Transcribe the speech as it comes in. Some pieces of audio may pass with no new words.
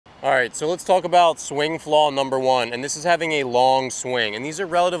All right, so let's talk about swing flaw number one, and this is having a long swing. And these are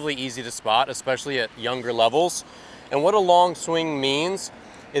relatively easy to spot, especially at younger levels. And what a long swing means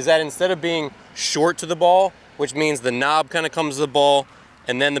is that instead of being short to the ball, which means the knob kind of comes to the ball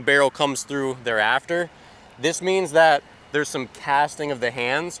and then the barrel comes through thereafter, this means that there's some casting of the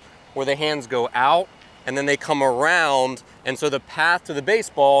hands where the hands go out and then they come around. And so the path to the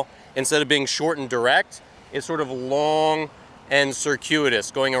baseball, instead of being short and direct, is sort of long and circuitous,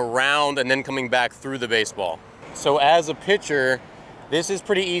 going around and then coming back through the baseball. So as a pitcher, this is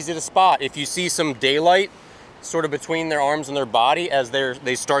pretty easy to spot. If you see some daylight sort of between their arms and their body as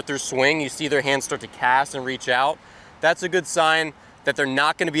they start their swing, you see their hands start to cast and reach out. That's a good sign that they're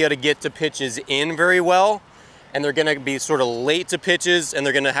not going to be able to get to pitches in very well, and they're going to be sort of late to pitches, and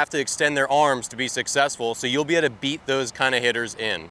they're going to have to extend their arms to be successful. So you'll be able to beat those kind of hitters in.